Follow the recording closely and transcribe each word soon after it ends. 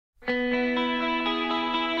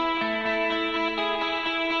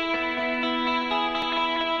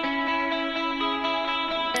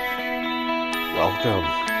welcome.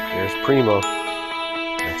 There's Primo.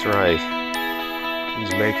 That's right.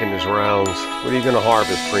 He's making his rounds. What are you going to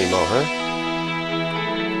harvest, Primo, huh?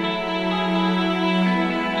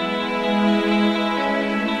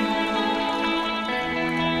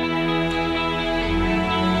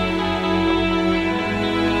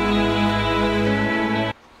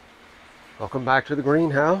 Welcome back to the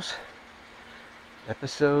greenhouse.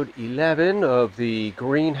 Episode 11 of the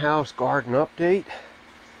Greenhouse Garden Update.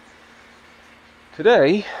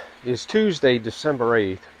 Today is Tuesday, December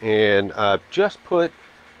 8th, and I've just put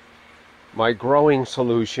my growing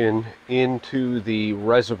solution into the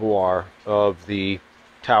reservoir of the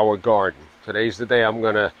tower garden. Today's the day I'm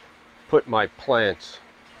going to put my plants,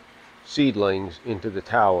 seedlings, into the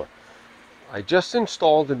tower. I just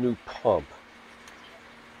installed a new pump.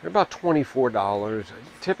 They're about $24.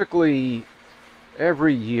 Typically,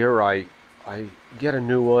 every year I get a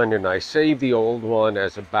new one and I save the old one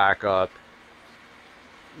as a backup.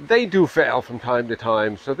 They do fail from time to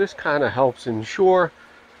time, so this kind of helps ensure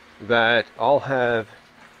that I'll have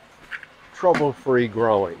trouble-free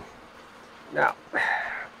growing. Now,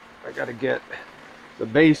 I got to get the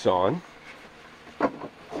base on.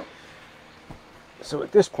 So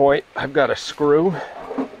at this point, I've got to screw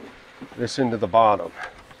this into the bottom.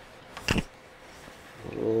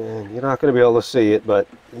 And you're not going to be able to see it, but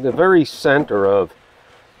in the very center of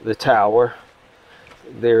the tower,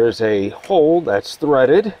 there's a hole that's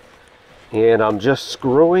threaded, and I'm just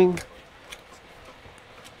screwing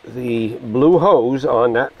the blue hose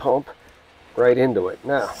on that pump right into it.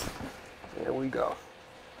 Now, there we go.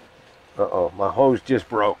 Uh-oh, my hose just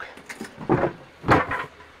broke. It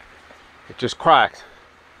just cracked.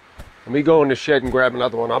 Let me go in the shed and grab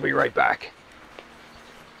another one. I'll be right back.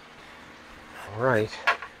 All right,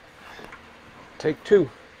 take two.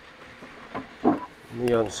 Let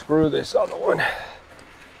me unscrew this other one.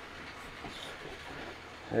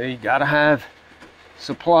 Hey, you gotta have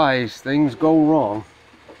supplies. Things go wrong.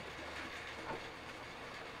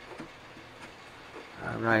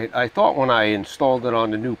 All right, I thought when I installed it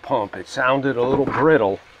on the new pump, it sounded a little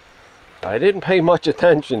brittle. I didn't pay much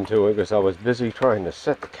attention to it because I was busy trying to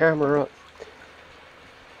set the camera up.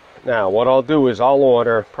 Now, what I'll do is I'll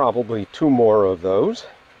order probably 2 more of those,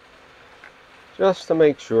 just to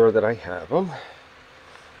make sure that I have them.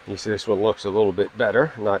 You see this one looks a little bit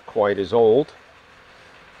better, not quite as old.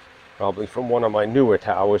 Probably from one of my newer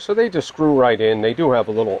towers. So they just screw right in. They do have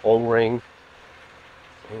a little O-ring.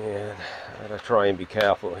 And I gotta try and be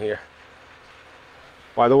careful here.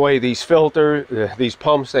 By the way, these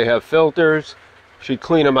pumps, they have filters. Should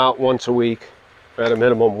clean them out once a week, at a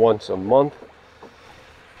minimum once a month.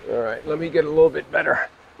 All right, let me get a little bit better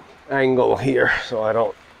angle here so I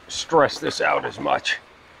don't stress this out as much.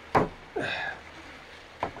 All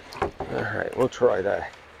right, we'll try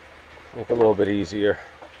that. Make it a little bit easier.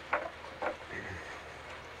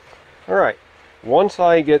 All right, once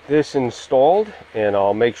I get this installed, and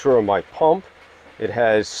I'll make sure my pump, it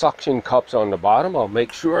has suction cups on the bottom. I'll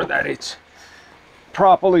make sure that it's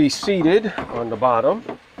properly seated on the bottom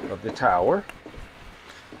of the tower.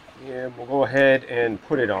 And we'll go ahead and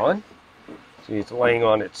put it on. See, it's laying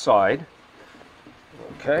on its side.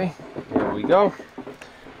 Okay, here we go.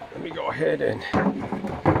 Let me go ahead and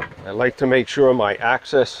I like to make sure my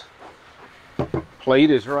access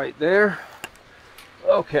plate is right there.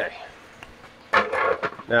 Okay.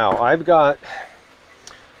 Now, I've got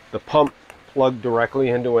the pump plugged directly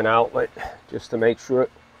into an outlet just to make sure.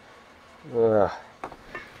 I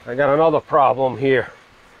got another problem here.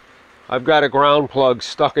 I've got a ground plug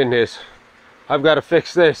stuck in this. I've got to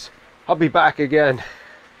fix this. I'll be back again.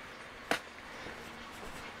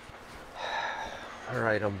 All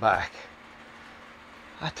right, I'm back.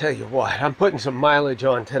 I tell you what, I'm putting some mileage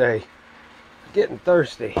on today. I'm getting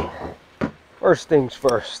thirsty. First things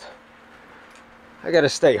first. I got to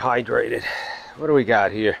stay hydrated. What do we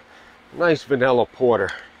got here? Nice vanilla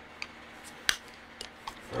porter.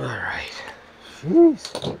 All right.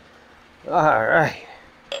 Jeez. All right.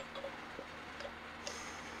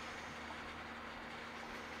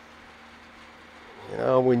 You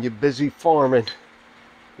know, when you're busy farming,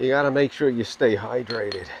 you got to make sure you stay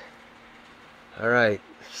hydrated. All right.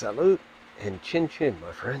 Salute and chin chin,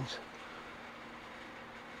 my friends.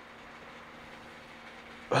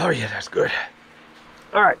 Oh, yeah, that's good.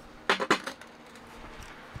 All right.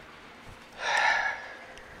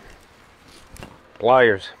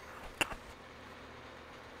 Pliers.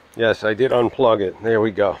 Yes, I did unplug it. There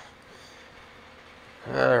we go.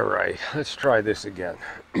 All right, let's try this again.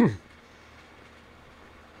 All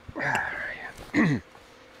right.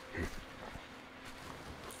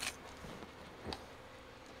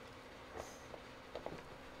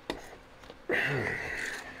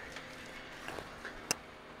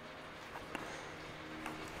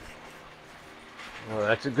 Well,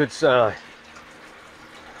 that's a good sign.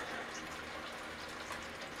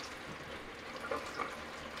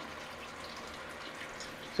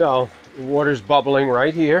 So, the water's bubbling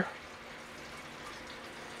right here.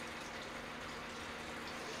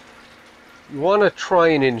 You want to try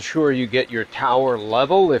and ensure you get your tower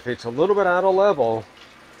level. If it's a little bit out of level,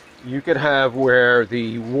 you could have where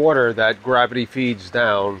the water that gravity feeds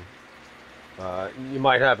down, you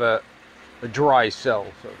might have a dry cell,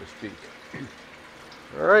 so to speak.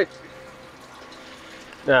 All right.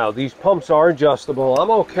 Now, these pumps are adjustable.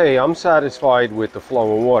 I'm okay. I'm satisfied with the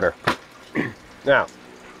flow of water. Now,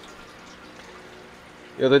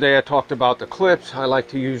 the other day I talked about the clips. I like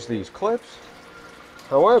to use these clips.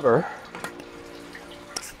 However,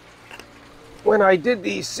 when I did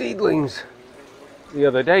these seedlings the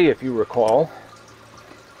other day, if you recall,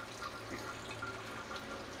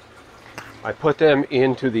 I put them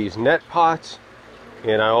into these net pots,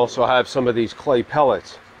 and I also have some of these clay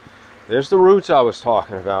pellets. There's the roots I was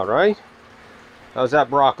talking about, right? How's that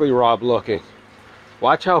broccoli rob looking?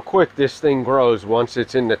 Watch how quick this thing grows once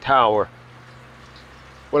it's in the tower.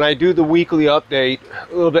 When I do the weekly update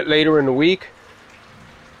a little bit later in the week,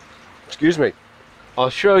 excuse me, I'll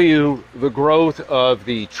show you the growth of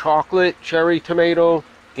the chocolate cherry tomato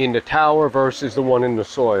in the tower versus the one in the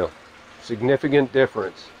soil. Significant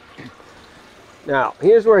difference. Now,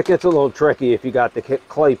 here's where it gets a little tricky if you got the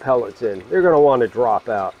clay pellets in. They're going to want to drop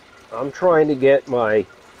out. I'm trying to get my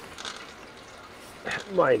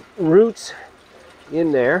roots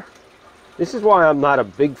in there. This is why I'm not a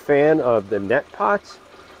big fan of the net pots.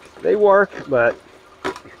 They work, but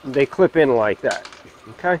they clip in like that.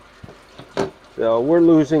 Okay? So we're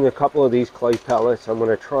losing a couple of these clay pellets. I'm going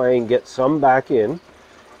to try and get some back in.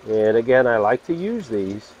 And again, I like to use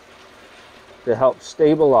these to help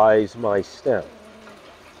stabilize my stem.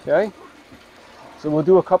 Okay? So we'll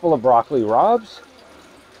do a couple of broccoli robs.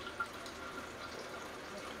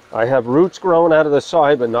 I have roots growing out of the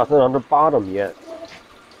side, but nothing on the bottom yet.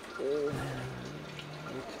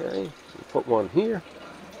 Okay, put one here.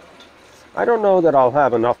 I don't know that I'll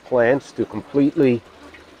have enough plants to completely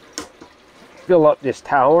fill up this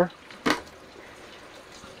tower.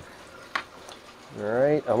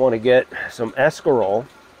 Alright, I want to get some escarole.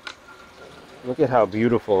 Look at how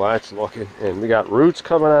beautiful that's looking. And we got roots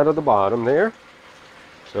coming out of the bottom there.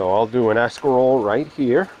 So I'll do an escarole right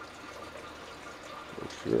here.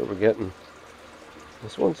 Make sure we're getting...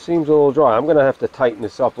 This one seems a little dry. I'm going to have to tighten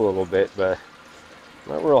this up a little bit, but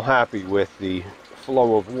I'm not real happy with the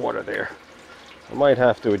flow of water there. I might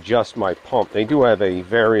have to adjust my pump. They do have a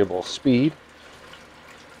variable speed.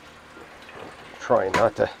 Trying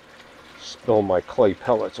not to spill my clay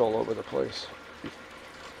pellets all over the place.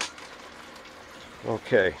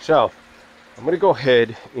 Okay, so I'm going to go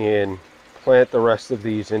ahead and plant the rest of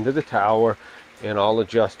these into the tower, and I'll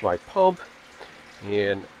adjust my pump,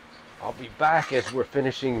 and I'll be back as we're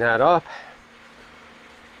finishing that up.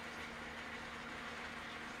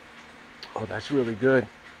 Oh, that's really good.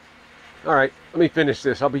 All right, let me finish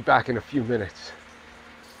this. I'll be back in a few minutes.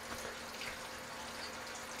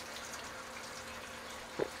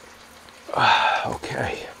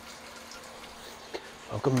 Okay,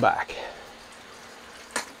 welcome back.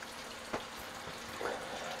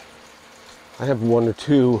 I have one or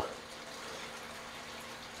two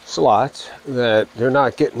slots that they're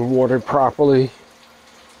not getting watered properly.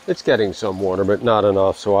 It's getting some water, but not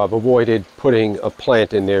enough, so I've avoided putting a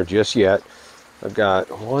plant in there just yet. I've got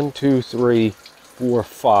 1, 2, 3, 4,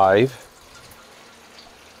 5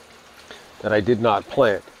 that I did not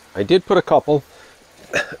plant. I did put a couple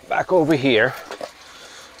back over here.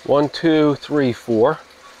 1, 2, 3, 4.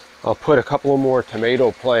 I'll put a couple more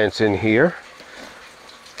tomato plants in here.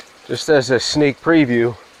 Just as a sneak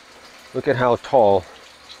preview, look at how tall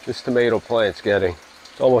this tomato plant's getting.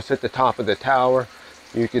 It's almost at the top of the tower.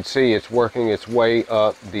 You can see it's working its way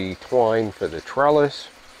up the twine for the trellis.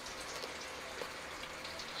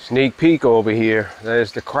 Sneak peek over here.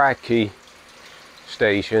 There's the Kratky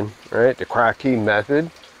station, right? The Kratky method.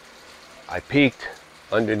 I peeked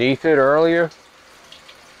underneath it earlier.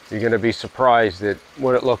 You're going to be surprised at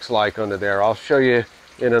what it looks like under there. I'll show you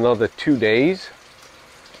in another 2 days.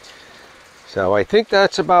 So I think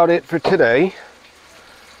that's about it for today.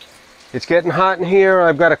 It's getting hot in here.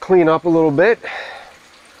 I've got to clean up a little bit.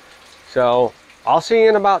 So I'll see you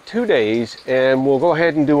in about 2 days, and we'll go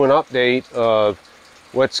ahead and do an update of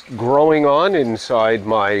what's growing on inside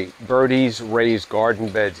my Birdie's raised garden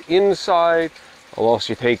beds inside. I'll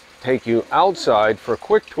also take you outside for a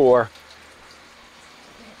quick tour.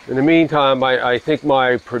 In the meantime, I think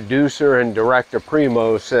my producer and director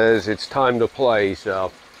Primo says it's time to play,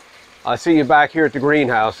 so I'll see you back here at the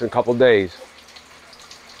greenhouse in a couple days.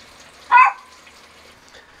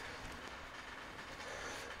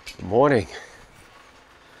 Morning.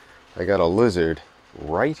 I got a lizard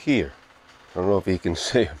right here. I don't know if you can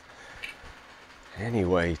see him.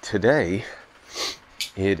 Anyway, today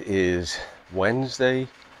it is Wednesday,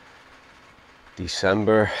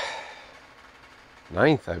 December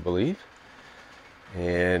 9th, I believe.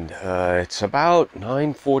 And it's about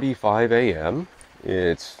 9:45 a.m.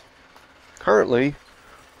 It's currently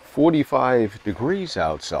 45 degrees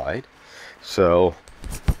outside. So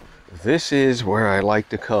this is where I like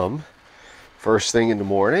to come first thing in the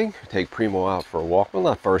morning, take Primo out for a walk. Well,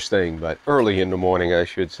 not first thing, but early in the morning, I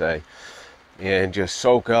should say, and just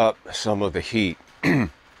soak up some of the heat. You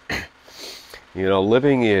know,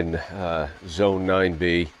 living in Zone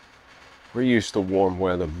 9B, we're used to warm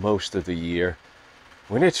weather most of the year.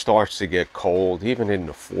 When it starts to get cold, even in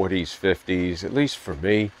the 40s, 50s, at least for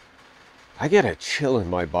me, I get a chill in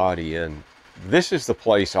my body, and this is the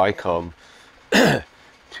place I come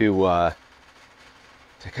to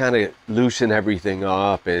kind of loosen everything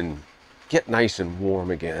up and get nice and warm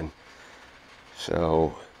again.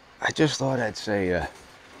 So I just thought I'd say a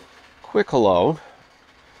quick hello.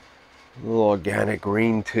 A little organic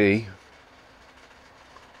green tea.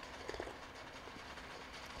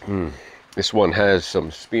 This one has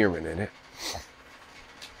some spearmint in it.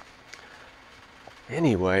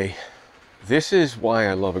 Anyway, this is why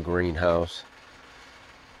I love a greenhouse.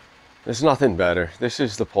 There's nothing better. This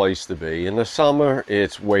is the place to be. In the summer,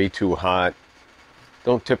 it's way too hot.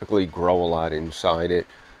 Don't typically grow a lot inside it.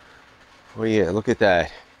 Oh yeah, look at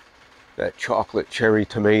that. That chocolate cherry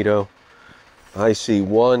tomato. I see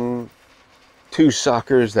two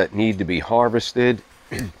suckers that need to be harvested.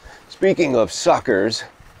 Speaking of suckers,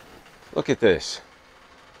 look at this.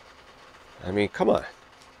 I mean, come on.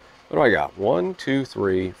 What do I got? 1, 2,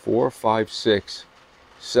 3, 4, 5, 6,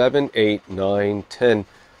 7, 8, 9, 10,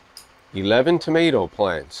 11 tomato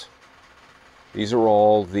plants. These are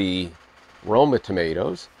all the Roma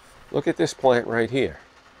tomatoes. Look at this plant right here.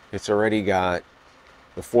 It's already got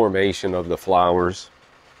the formation of the flowers.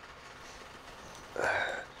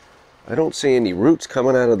 I don't see any roots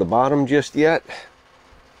coming out of the bottom just yet.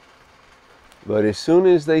 But as soon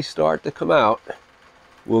as they start to come out,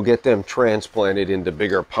 we'll get them transplanted into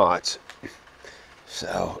bigger pots.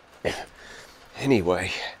 So,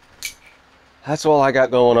 anyway, that's all I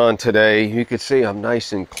got going on today. You can see I'm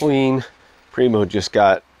nice and clean. Primo just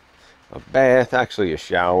got a bath, actually a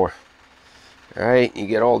shower. All right, you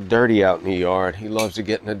get all dirty out in the yard. He loves to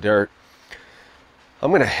get in the dirt.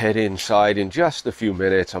 I'm gonna head inside in just a few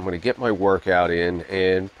minutes. I'm gonna get my workout in,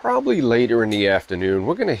 and probably later in the afternoon,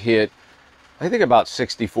 we're gonna hit, I think, about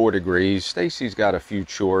 64 degrees. Stacy's got a few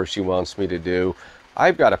chores she wants me to do.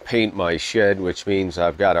 I've got to paint my shed, which means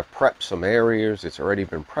I've got to prep some areas. It's already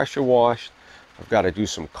been pressure washed. I've got to do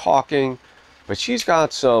some caulking. But she's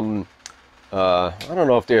got some, I don't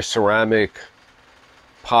know if they're ceramic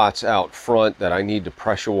pots out front that I need to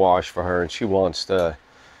pressure wash for her, and she wants to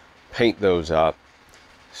paint those up.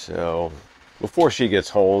 So before she gets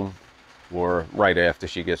home, or right after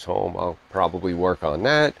she gets home, I'll probably work on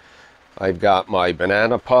that. I've got my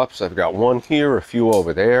banana pups. I've got one here, a few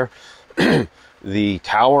over there. The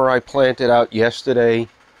tower I planted out yesterday,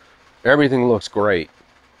 everything looks great.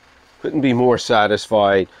 Couldn't be more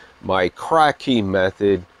satisfied. My Kratky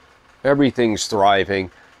method, everything's thriving.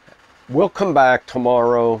 We'll come back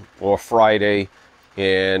tomorrow or Friday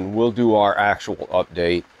and we'll do our actual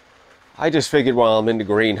update. I just figured while I'm in the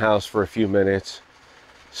greenhouse for a few minutes,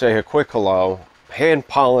 say a quick hello. Hand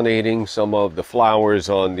pollinating some of the flowers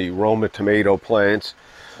on the Roma tomato plants.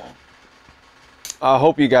 I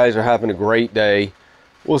hope you guys are having a great day.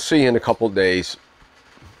 We'll see you in a couple days.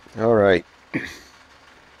 All right.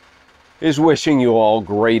 Is wishing you all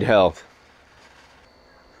great health.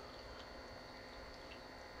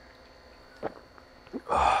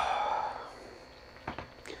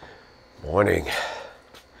 Morning.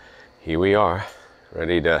 Here we are,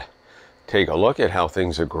 ready to take a look at how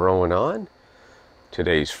things are growing on.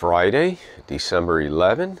 Today's Friday, December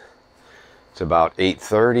 11. It's about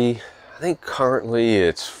 8:30. I think currently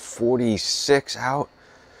it's 46 out.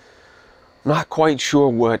 Not quite sure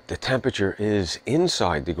what the temperature is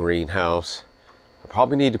inside the greenhouse. I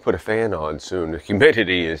probably need to put a fan on soon. The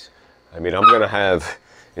humidity is, I mean,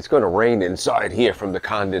 it's gonna rain inside here from the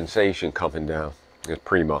condensation coming down. There's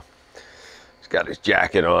Primo. He's got his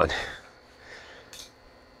jacket on.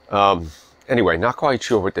 Anyway, not quite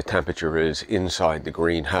sure what the temperature is inside the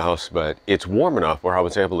greenhouse, but it's warm enough where I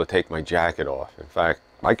was able to take my jacket off. In fact,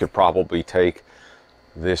 I could probably take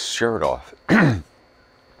this shirt off.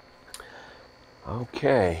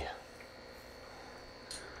 Okay.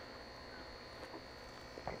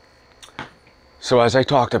 So as I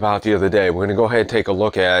talked about the other day, we're going to go ahead and take a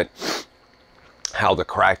look at how the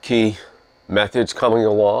Kratky method's coming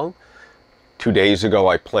along. 2 days ago,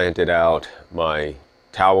 I planted out my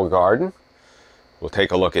tower garden. We'll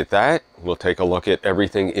take a look at that. We'll take a look at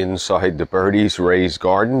everything inside the Birdie's raised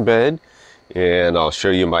garden bed. And I'll show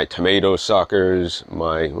you my tomato suckers,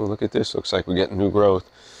 my, oh, look at this, looks like we're getting new growth.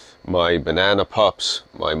 My banana pups,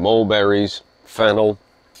 my mulberries, fennel.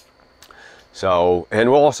 So,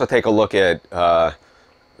 and we'll also take a look at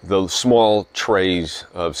the small trays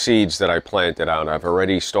of seeds that I planted out. I've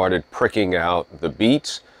already started pricking out the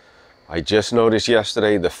beets. I just noticed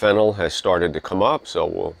yesterday the fennel has started to come up, so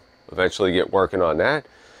we'll eventually get working on that.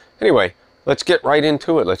 Anyway, let's get right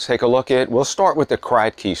into it. Let's take a look at, we'll start with the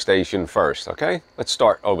Kratky station first, okay? Let's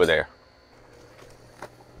start over there.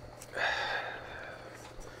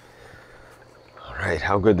 All right,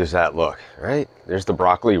 how good does that look, right? There's the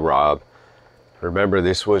broccoli rabe. Remember,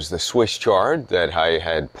 this was the Swiss chard that I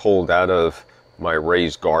had pulled out of my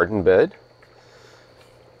raised garden bed.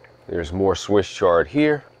 There's more Swiss chard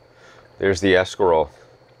here. There's the escarole.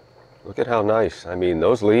 Look at how nice. I mean,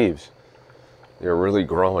 those leaves, they're really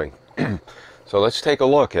growing. So let's take a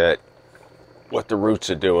look at what the roots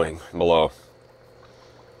are doing below.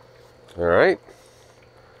 All right.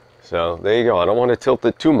 So there you go. I don't want to tilt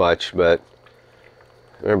it too much, but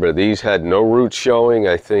remember, these had no roots showing.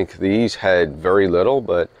 I think these had very little,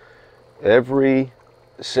 but every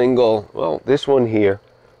single, well, this one here,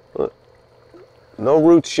 no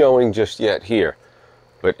roots showing just yet here,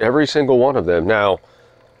 but every single one of them. Now,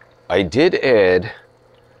 I did add,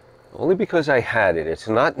 only because I had it, it's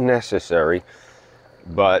not necessary,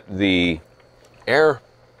 but the air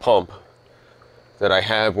pump that I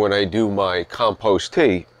have when I do my compost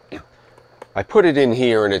tea, I put it in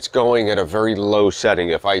here and it's going at a very low setting.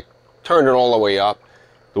 If I turn it all the way up,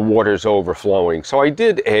 the water's overflowing. So I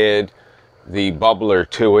did add the bubbler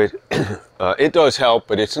to it. It does help,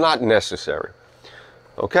 but it's not necessary.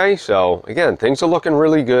 Okay, so again, things are looking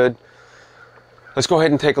really good. Let's go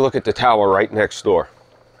ahead and take a look at the tower right next door.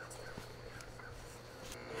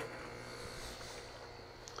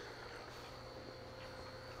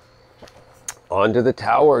 Onto the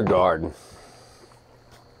tower garden.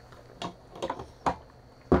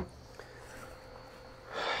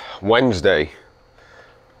 Wednesday,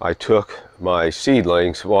 I took my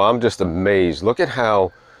seedlings. Well, I'm just amazed. Look at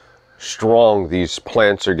how strong these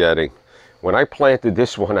plants are getting. When I planted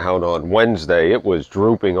this one out on Wednesday, it was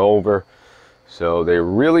drooping over. So they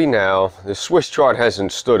really now, the Swiss chard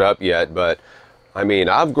hasn't stood up yet, but I mean,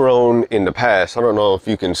 I've grown in the past. I don't know if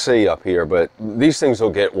you can see up here, but these things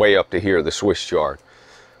will get way up to here, the Swiss chard.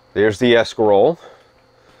 There's the escarole.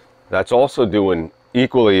 That's also doing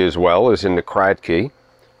equally as well as in the Kratky.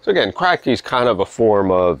 So again, Kratky is kind of a form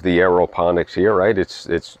of the aeroponics here, right?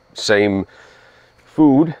 It's same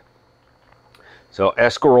food. So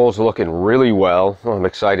escarole's looking really well. I'm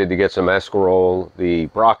excited to get some escarole, the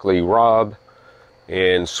broccoli rabe,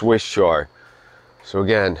 and Swiss chard. So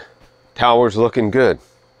again, tower's looking good.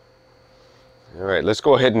 All right, let's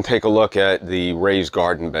go ahead and take a look at the raised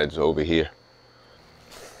garden beds over here.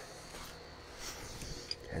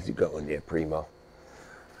 How's it going there, Primo?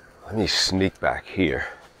 Let me sneak back here.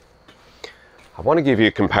 I want to give you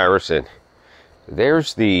a comparison.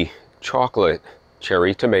 There's the chocolate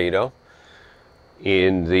cherry tomato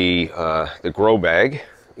in the grow bag.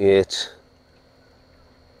 It's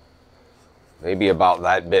maybe about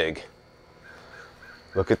that big.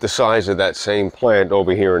 Look at the size of that same plant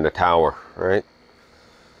over here in the tower, right?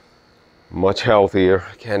 Much healthier.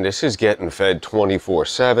 Again, this is getting fed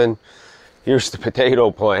 24/7. Here's the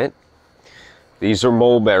potato plant. These are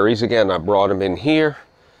mulberries. Again, I brought them in here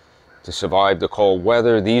to survive the cold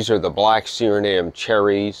weather. These are the black Suriname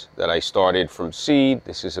cherries that I started from seed.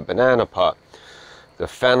 This is a banana pup. The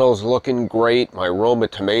fennel's looking great. My Roma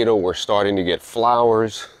tomato, we're starting to get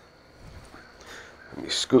flowers. Let me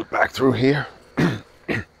scoot back through here.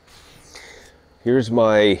 Here's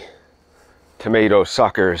my tomato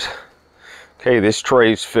suckers. Okay, this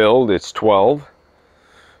tray's filled. It's 12.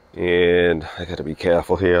 And I gotta be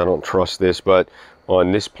careful here. I don't trust this, but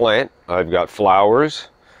on this plant, I've got flowers.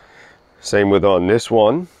 Same with on this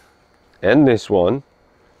one and this one.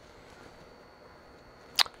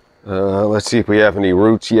 Let's see if we have any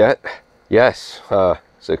roots yet. Yes,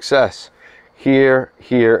 success. Here,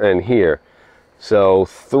 here, and here. So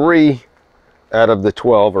 3 out of the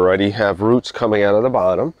 12 already have roots coming out of the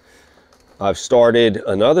bottom. I've started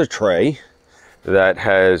another tray that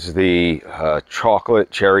has the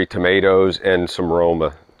chocolate cherry tomatoes and some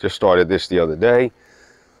Roma. Just started this the other day.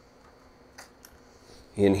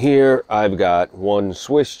 In here, I've got one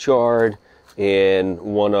Swiss chard and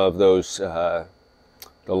one of those, the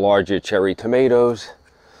larger cherry tomatoes.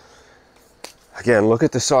 Again, look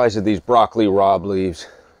at the size of these broccoli rabe leaves,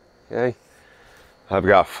 okay? I've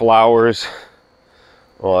got flowers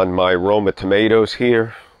on my Roma tomatoes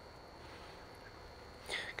here.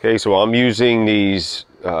 Okay, so I'm using these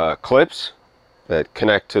clips that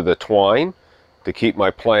connect to the twine to keep my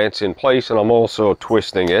plants in place, and I'm also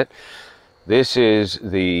twisting it. This is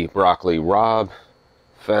the broccoli rabe,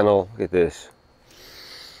 fennel. Look at this.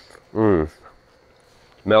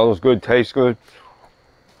 Smells good, tastes good.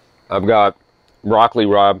 I've got broccoli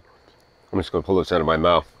rabe. I'm just going to pull this out of my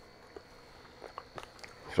mouth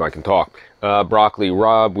so I can talk. Broccoli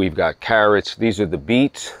rabe. We've got carrots. These are the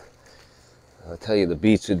beets. I'll tell you, the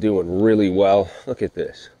beets are doing really well. Look at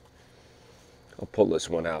this. I'll pull this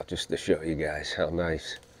one out just to show you guys how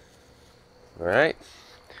nice. All right.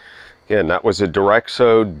 Again, that was a direct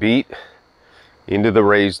sowed beet into the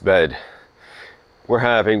raised bed. We're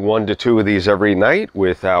having 1 to 2 of these every night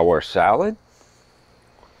with our salad.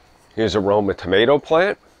 Here's a Roma tomato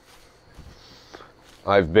plant.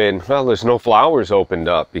 Well, there's no flowers opened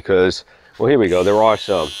up because, well, here we go, there are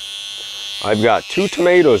some. I've got 2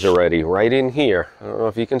 tomatoes already right in here. I don't know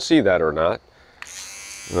if you can see that or not.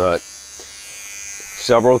 But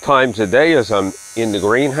several times a day as I'm in the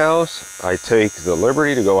greenhouse, I take the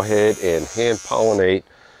liberty to go ahead and hand pollinate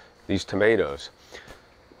these tomatoes.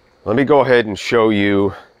 Let me go ahead and show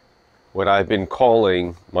you what I've been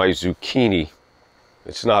calling my zucchini.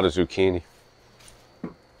 It's not a zucchini.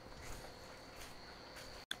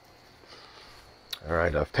 All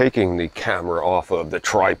right, I've taken the camera off of the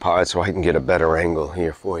tripod so I can get a better angle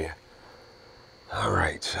here for you. All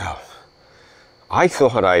right, so I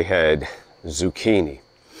thought I had zucchini.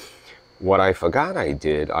 What I forgot I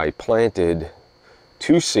did, I planted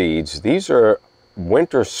 2 seeds. These are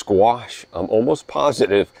winter squash, I'm almost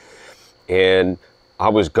positive. And I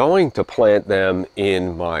was going to plant them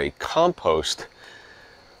in my compost.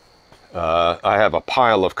 I have a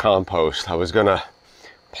pile of compost. I was gonna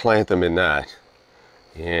plant them in that,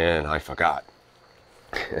 and I forgot.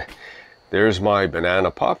 There's my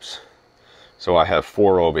banana pups. So I have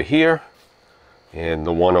 4 over here, and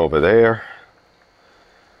the 1 over there.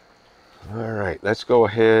 All right, let's go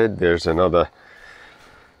ahead. There's another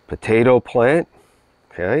potato plant.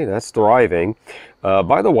 Okay, that's thriving.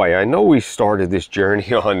 By the way, I know we started this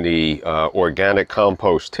journey on the organic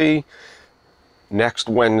compost tea. Next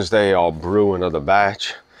Wednesday, I'll brew another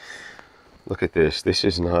batch. Look at this. This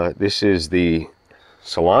is the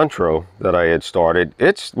cilantro that I had started.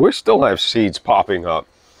 We still have seeds popping up.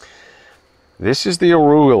 This is the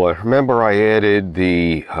arugula. Remember, I added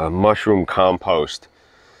the mushroom compost.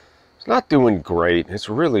 It's not doing great. It's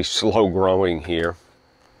really slow growing here.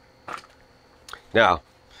 Now,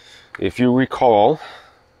 if you recall,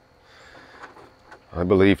 I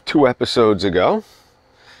believe 2 episodes ago,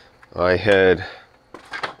 I had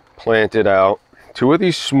planted out 2 of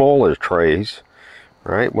these smaller trays,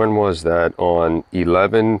 right? When was that? On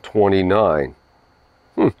 11/29.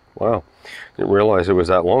 Wow, didn't realize it was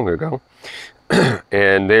that long ago.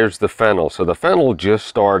 And there's the fennel. So the fennel just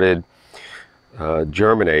started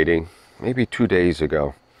germinating maybe 2 days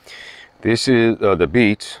ago. This is the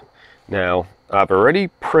beets. Now, I've already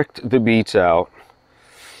pricked the beets out.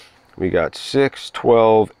 We got 6,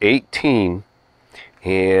 12, 18,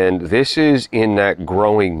 and this is in that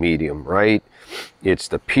growing medium, right? It's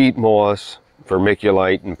the peat moss,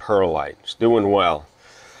 vermiculite, and perlite. It's doing well.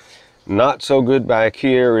 Not so good back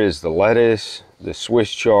here is the lettuce, the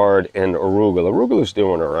Swiss chard, and arugula. Arugula's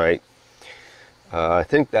doing all right. I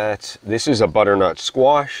think this is a butternut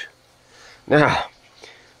squash. Now,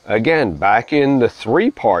 again, back in the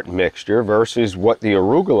 3-part mixture versus what the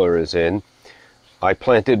arugula is in, I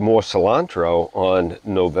planted more cilantro on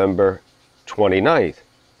November 29th.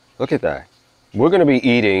 Look at that. We're going to be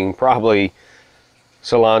eating probably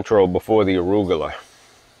cilantro before the arugula.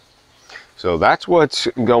 So that's what's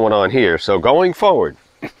going on here. So going forward,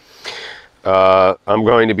 I'm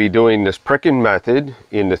going to be doing this pricking method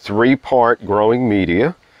in the 3-part growing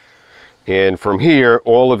media. And from here,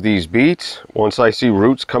 all of these beets, once I see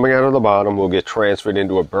roots coming out of the bottom, will get transferred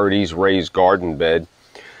into a Birdie's raised garden bed,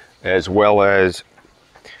 as well as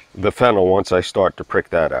the fennel once I start to prick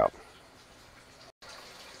that out.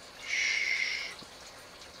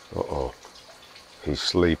 Uh-oh, he's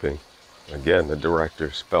sleeping. Again, the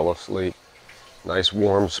directors fell asleep. Nice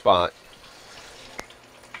warm spot.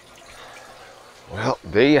 Well,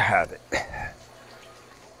 there you have it.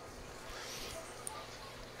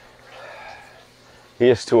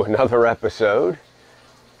 Here's to another episode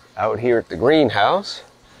out here at the greenhouse.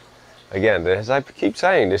 Again, as I keep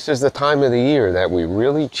saying, this is the time of the year that we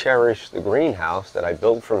really cherish the greenhouse that I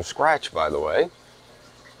built from scratch, by the way.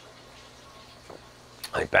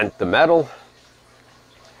 I bent the metal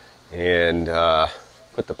and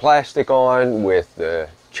put the plastic on with the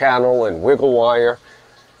channel and wiggle wire.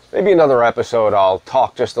 Maybe another episode I'll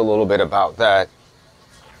talk just a little bit about that.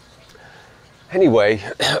 Anyway,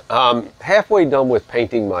 halfway done with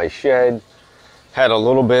painting my shed. Had a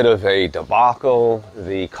little bit of a debacle.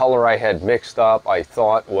 The color I had mixed up I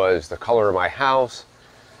thought was the color of my house.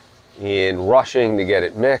 In rushing to get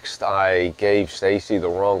it mixed, I gave Stacy the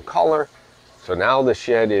wrong color. So now the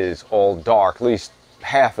shed is all dark, at least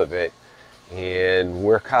half of it. And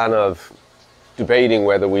we're kind of debating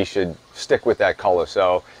whether we should stick with that color.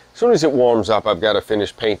 So as soon as it warms up, I've got to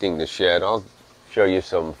finish painting the shed. I'll show you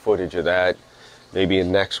some footage of that, maybe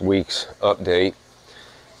in next week's update.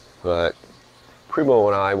 But Primo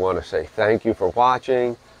and I want to say thank you for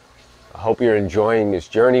watching. I hope you're enjoying this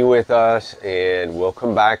journey with us, and we'll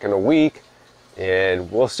come back in a week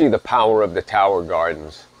and we'll see the power of the tower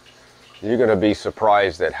gardens. You're going to be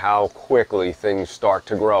surprised at how quickly things start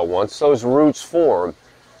to grow. Once those roots form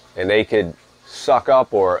and they could suck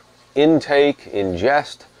up or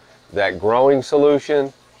ingest that growing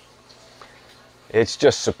solution, it's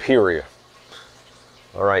just superior.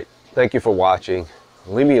 All right, thank you for watching.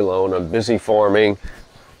 Leave me alone, I'm busy farming.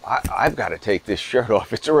 I've got to take this shirt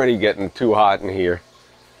off. It's already getting too hot in here.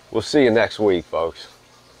 We'll see you next week, folks.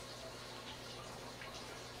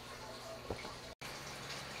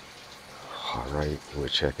 All right, we're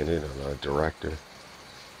checking in on our director.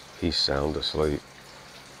 He's sound asleep.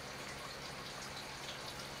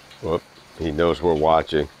 Whoop, he knows we're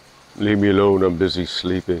watching. Leave me alone, I'm busy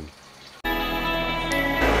sleeping.